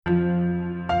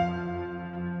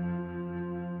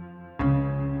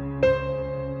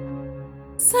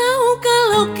Saúca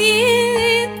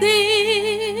Lokitty,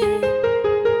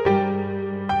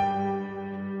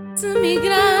 se me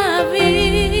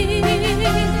grave.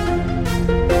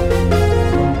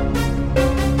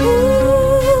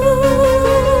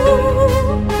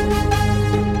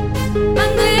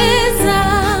 Andreza.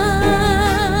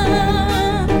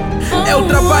 Eu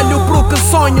trabalho pro que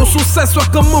sonho, sucesso é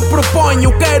que me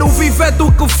proponho. Quero viver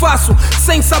do que faço,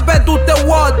 sem saber do teu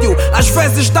ódio. Às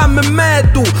vezes dá-me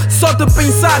medo, só de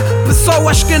pensar.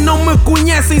 Pessoas que não me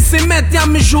conhecem se metem a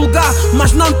me julgar.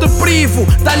 Mas não te privo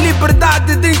da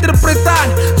liberdade de interpretar.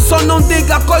 Só não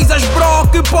diga coisas, bro,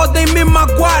 que podem me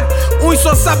magoar. Uns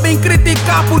só sabem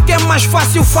criticar porque é mais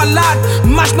fácil falar,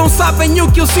 mas não sabem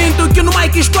o que eu sinto, que no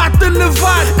mic estou a te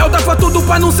levar. Eu dava tudo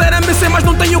para não ser MC, mas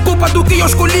não tenho culpa do que eu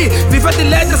escolhi. Viver de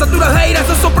letras, aturar haters,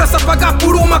 eu sou pressa a pagar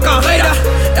por uma carreira.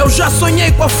 Eu já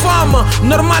sonhei com a fama,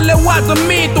 normal eu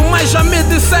admito, mas já me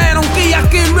disseram que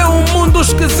aquilo é um mundo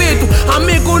esquisito.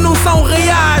 Amigos não são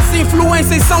reais,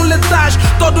 influências são letais.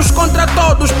 Todos contra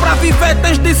todos, para viver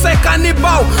tens de ser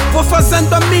canibal. Vou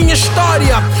fazendo a minha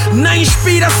história, na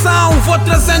inspiração vou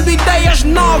trazendo ideias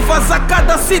novas a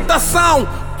cada citação.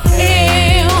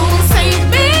 Eu sei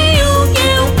bem o que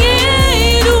eu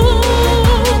quero.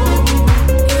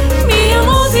 Minha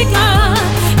música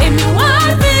é meu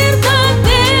ar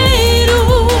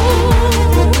verdadeiro.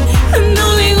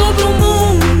 Não ligo pro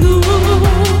mundo,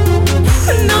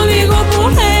 não ligo pro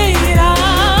haters.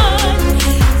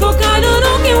 Focado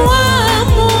no que eu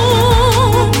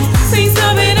amo, sem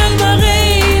saber as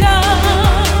barreiras.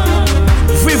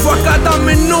 Vivo a cada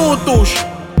minuto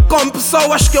com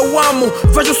pessoas que eu amo.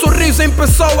 Vejo sorriso em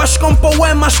pessoas com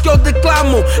poemas que eu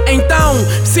declamo. Então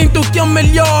sinto que é o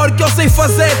melhor que eu sei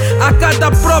fazer. A cada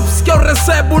props que eu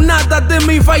recebo, nada de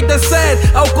mim vai descer.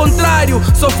 Ao contrário,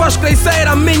 só faz crescer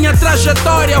a minha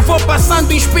trajetória. Vou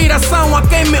passando inspiração a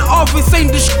quem me ouve sem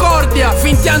discórdia.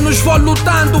 20 anos vou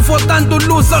lutando, vou dando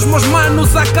luz aos meus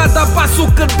manos. A cada passo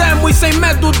que demos, sem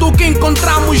medo do que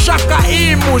encontramos, já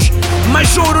caímos, mas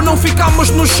juro não ficamos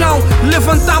no chão.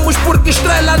 Levantamos porque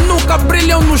estrela nunca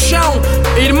brilham no chão.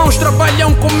 Irmãos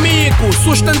trabalham comigo,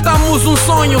 sustentamos um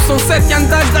sonho. São 7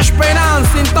 andares da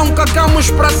esperança, então cagamos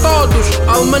para todos.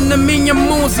 Alma na minha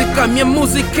música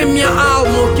é minha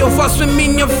alma. O que eu faço é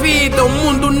minha vida, o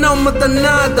mundo não me dá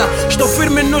nada. Estou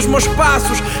firme nos meus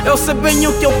passos, eu sei bem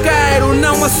o que eu quero.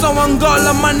 Não é só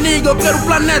Angola, maniga, eu quero o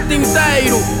planeta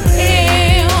inteiro.